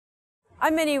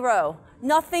I'm Minnie Roh.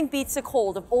 Nothing beats the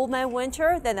cold of old man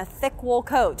winter than a thick wool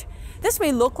coat. This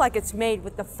may look like it's made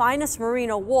with the finest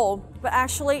merino wool, but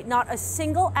actually not a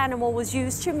single animal was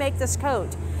used to make this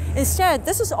coat. Instead,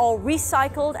 this is all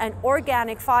recycled and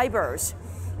organic fibers.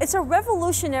 It's a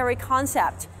revolutionary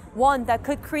concept, one that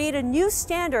could create a new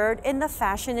standard in the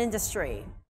fashion industry.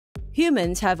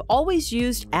 Humans have always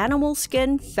used animal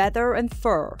skin, feather, and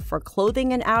fur for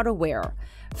clothing and outerwear.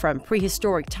 From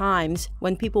prehistoric times,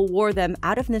 when people wore them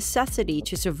out of necessity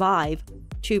to survive,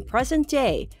 to present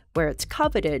day, where it's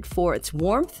coveted for its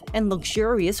warmth and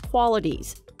luxurious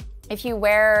qualities. If you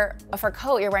wear a fur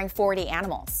coat, you're wearing 40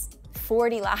 animals,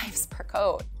 40 lives per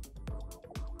coat.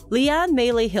 Leanne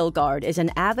Meili-Hilgard is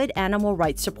an avid animal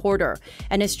rights supporter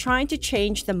and is trying to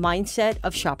change the mindset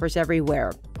of shoppers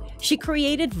everywhere. She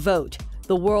created Vaute,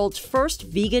 the world's first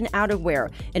vegan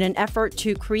outerwear, in an effort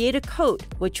to create a coat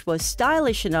which was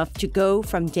stylish enough to go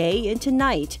from day into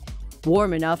night,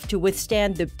 warm enough to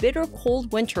withstand the bitter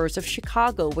cold winters of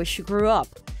Chicago where she grew up,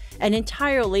 and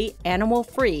entirely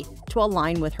animal-free to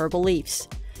align with her beliefs.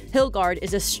 Hilgard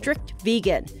is a strict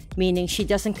vegan, meaning she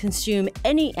doesn't consume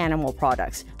any animal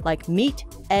products like meat,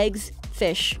 eggs,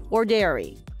 fish, or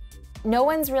dairy. No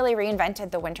one's really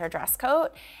reinvented the winter dress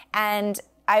coat, and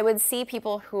I would see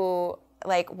people who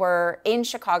were in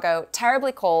Chicago,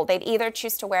 terribly cold. They'd either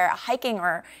choose to wear a hiking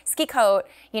or ski coat,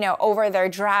 over their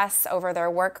dress, over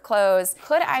their work clothes.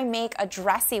 Could I make a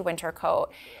dressy winter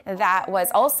coat that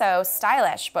was also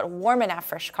stylish but warm enough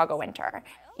for Chicago winter?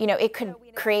 It could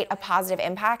create a positive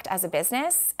impact as a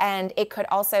business, and it could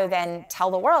also then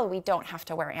tell the world we don't have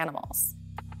to wear animals.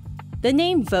 The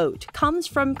name Vaute comes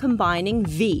from combining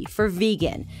V for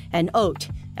vegan and haute,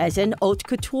 as in haute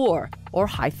couture, or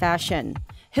high fashion.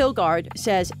 Hilgard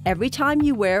says every time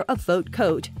you wear a Vaute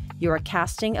coat, you are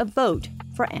casting a vote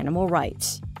for animal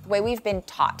rights. The way we've been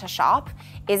taught to shop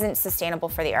isn't sustainable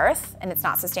for the earth, and it's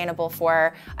not sustainable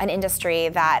for an industry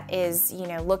that is,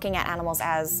 looking at animals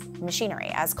as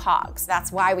machinery, as cogs.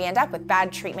 That's why we end up with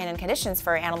bad treatment and conditions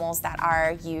for animals that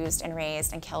are used and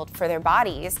raised and killed for their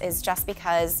bodies, is just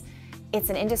because it's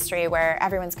an industry where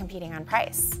everyone's competing on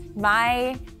price.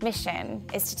 My mission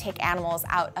is to take animals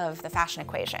out of the fashion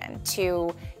equation,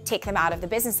 to take them out of the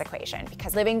business equation,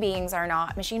 because living beings are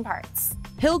not machine parts.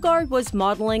 Hilgard was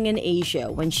modeling in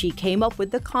Asia when she came up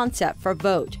with the concept for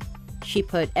Vaute. She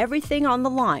put everything on the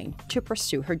line to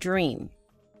pursue her dream.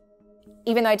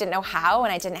 Even though I didn't know how,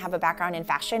 and I didn't have a background in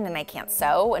fashion, and I can't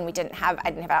sew, and I didn't have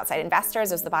outside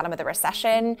investors, it was the bottom of the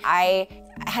recession. I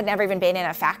had never even been in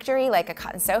a factory, like a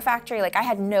cut and sew factory, I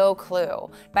had no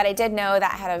clue. But I did know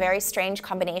that I had a very strange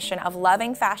combination of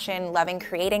loving fashion, loving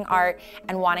creating art,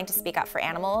 and wanting to speak up for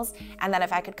animals, and that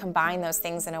if I could combine those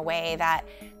things in a way that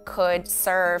could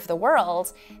serve the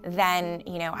world, then,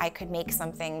 I could make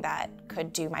something that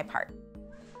could do my part.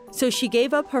 So she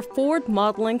gave up her Ford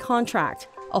modeling contract,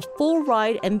 a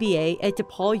full-ride MBA at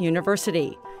DePaul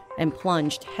University, and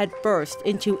plunged headfirst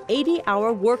into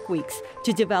 80-hour work weeks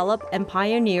to develop and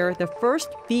pioneer the first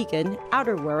vegan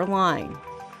outerwear line.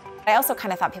 I also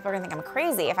kind of thought people were gonna think I'm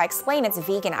crazy. If I explain it's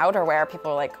vegan outerwear,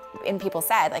 people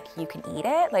said, you can eat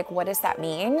it? What does that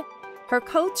mean? Her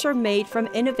coats are made from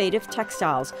innovative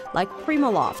textiles like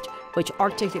Primaloft, which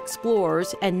Arctic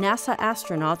explorers and NASA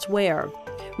astronauts wear,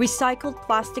 recycled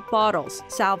plastic bottles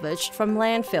salvaged from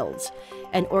landfills,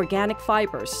 and organic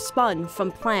fibers spun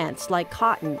from plants like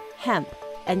cotton, hemp,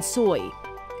 and soy.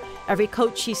 Every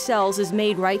coat she sells is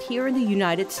made right here in the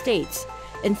United States,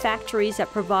 in factories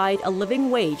that provide a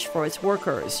living wage for its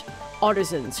workers,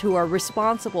 artisans who are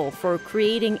responsible for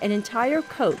creating an entire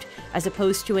coat as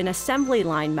opposed to an assembly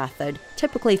line method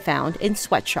typically found in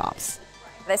sweatshops.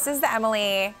 This is the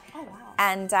Emily.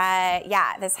 And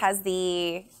this has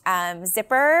the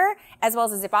zipper as well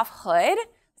as a zip-off hood.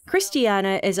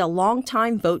 Christiana is a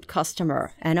longtime Vaute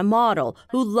customer and a model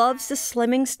who loves the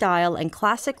slimming style and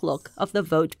classic look of the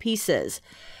Vaute pieces.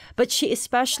 But she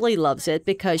especially loves it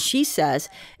because she says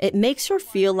it makes her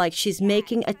feel like she's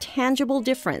making a tangible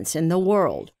difference in the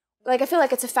world. I feel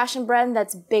like it's a fashion brand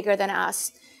that's bigger than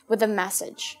us with a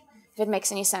message, if it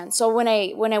makes any sense. So when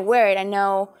I wear it, I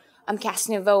know I'm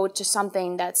casting a vote to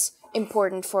something that's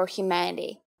important for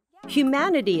humanity.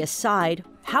 Humanity aside,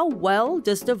 how well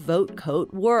does the Vaute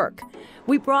coat work?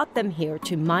 We brought them here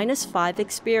to -5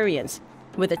 experience,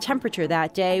 where the temperature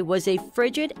that day was a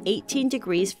frigid 18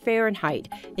 degrees Fahrenheit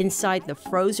inside the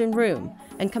frozen room,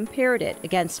 and compared it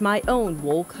against my own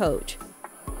wool coat.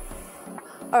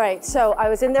 All right, so I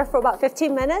was in there for about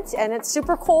 15 minutes and it's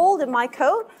super cold in my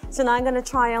coat, so now I'm gonna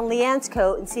try on Leanne's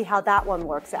coat and see how that one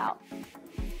works out.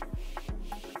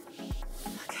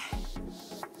 Okay,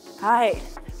 all right,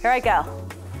 here I go.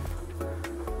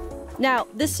 Now,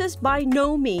 this is by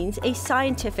no means a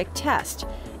scientific test.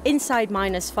 Inside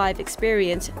 -5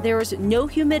 experience, there is no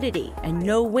humidity and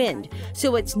no wind,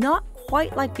 so it's not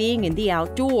quite like being in the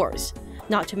outdoors.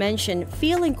 Not to mention,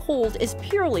 feeling cold is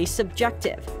purely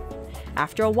subjective.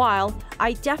 After a while,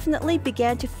 I definitely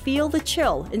began to feel the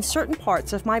chill in certain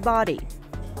parts of my body.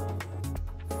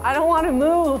 I don't want to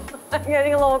move. I'm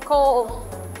getting a little cold.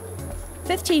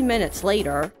 15 minutes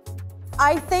later,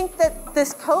 I think that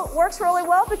this coat works really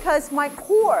well because my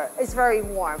core is very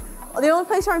warm. The only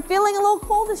place where I'm feeling a little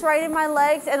cold is right in my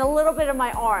legs and a little bit of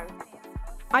my arm.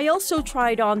 I also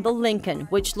tried on the Lincoln,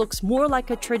 which looks more like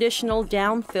a traditional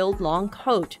down-filled long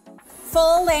coat.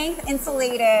 Full length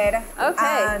insulated.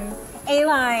 Okay.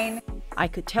 A-line. I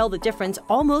could tell the difference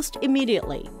almost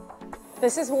immediately.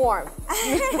 This is warm.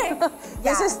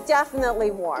 This is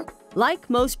definitely warm. Like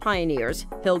most pioneers,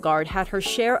 Hilgard had her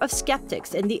share of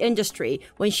skeptics in the industry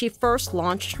when she first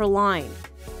launched her line.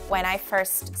 When I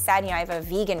first said, I have a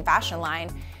vegan fashion line,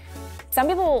 some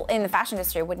people in the fashion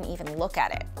industry wouldn't even look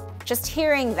at it. Just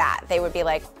hearing that, they would be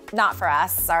like, not for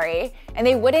us, sorry. And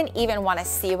they wouldn't even want to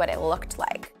see what it looked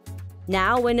like.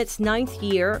 Now in its 9th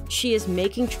year, she is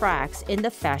making tracks in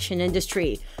the fashion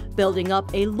industry, building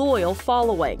up a loyal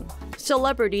following.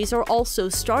 Celebrities are also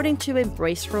starting to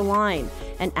embrace her line,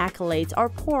 and accolades are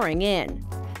pouring in.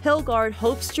 Hilgard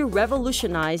hopes to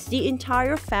revolutionize the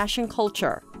entire fashion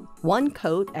culture, one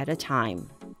coat at a time.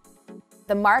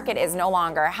 The market is no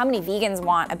longer how many vegans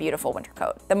want a beautiful winter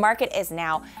coat. The market is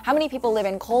now how many people live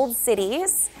in cold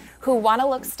cities who want to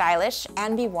look stylish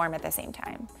and be warm at the same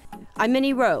time. I'm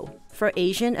Minnie Roh for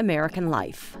Asian American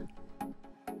Life.